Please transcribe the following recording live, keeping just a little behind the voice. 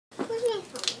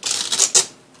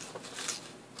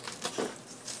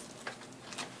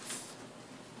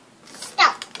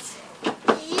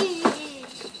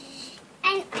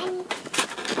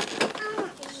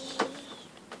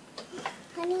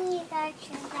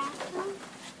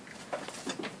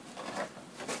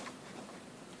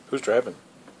Who's driving?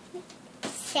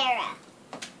 Sarah.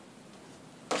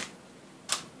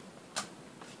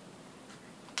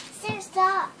 Sarah,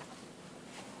 stop.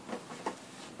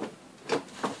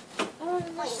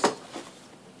 Wait.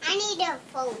 I need a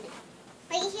phone.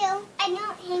 Right here. I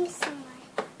know it hangs somewhere.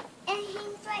 It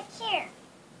hangs right here.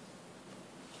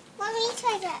 Let me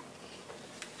try that.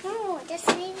 No, just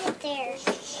leave it there.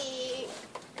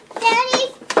 Daddy,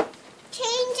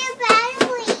 change the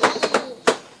battery.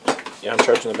 Yeah, I'm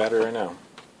charging the battery right now.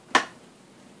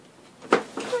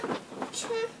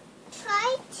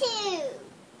 Try to.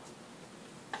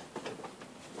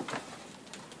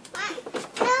 What?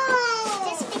 No.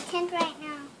 Just pretend right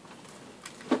now.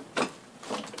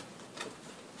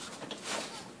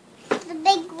 The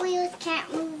big wheels can't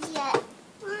move yet.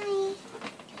 Why?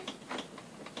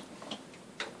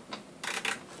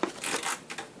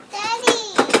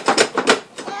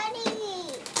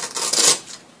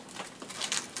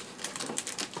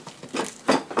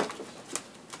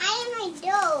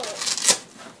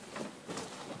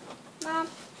 Mom,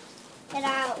 get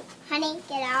out. Honey,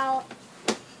 get out.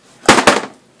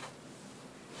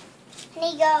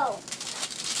 Honey, go.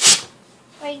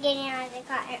 We're getting out of the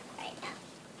car right now.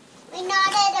 We're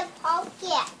not at the park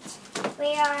yet.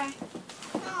 We are.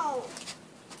 No.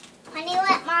 Honey,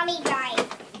 let Mommy drive.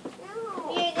 No.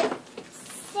 You're good.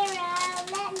 Sarah,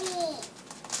 let me.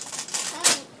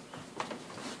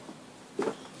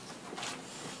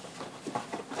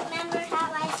 Remember how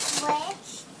I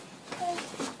switched?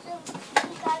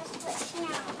 You gotta switch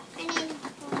now. I need a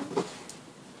phone.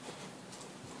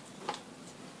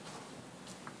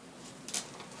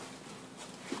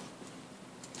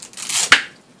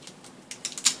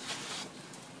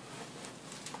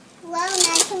 Hello,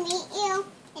 nice to meet you.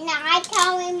 And I'm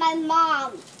calling my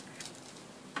mom.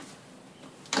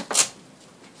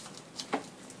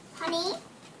 Honey,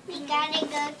 we gotta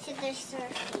go to the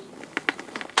surfing.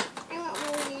 I want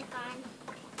music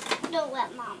on. Don't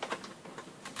let Mom.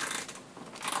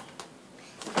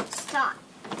 Stop.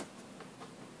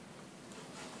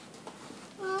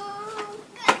 Oh,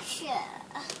 gotcha.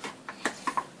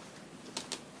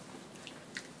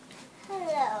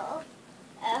 Hello.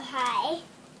 Oh, hi.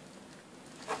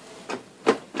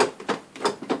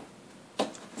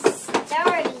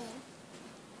 Starting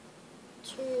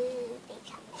to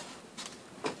become.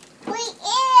 Wait,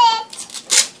 it.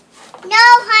 No,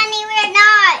 honey, we're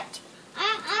not.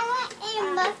 I want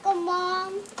in Buckle,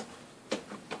 Mom.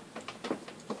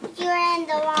 You're in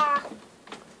the law.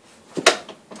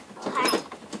 Oh, hi.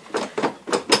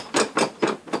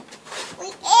 We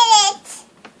ate it.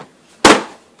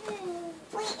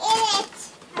 We ate it.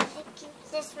 I have to keep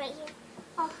this right here.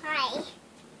 Oh, hi.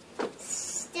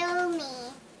 Still me.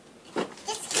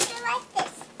 Just keep it like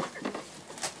this.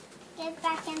 Get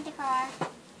back in the car.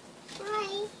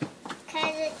 Why?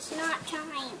 Because it's not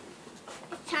time.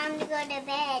 It's time to go to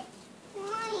bed.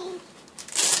 Why?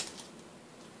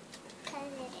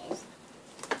 Because it is.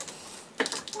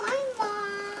 Why,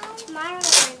 Mom? Tomorrow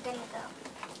we're going to go.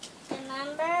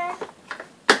 Remember?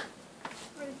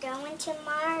 We're going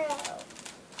tomorrow.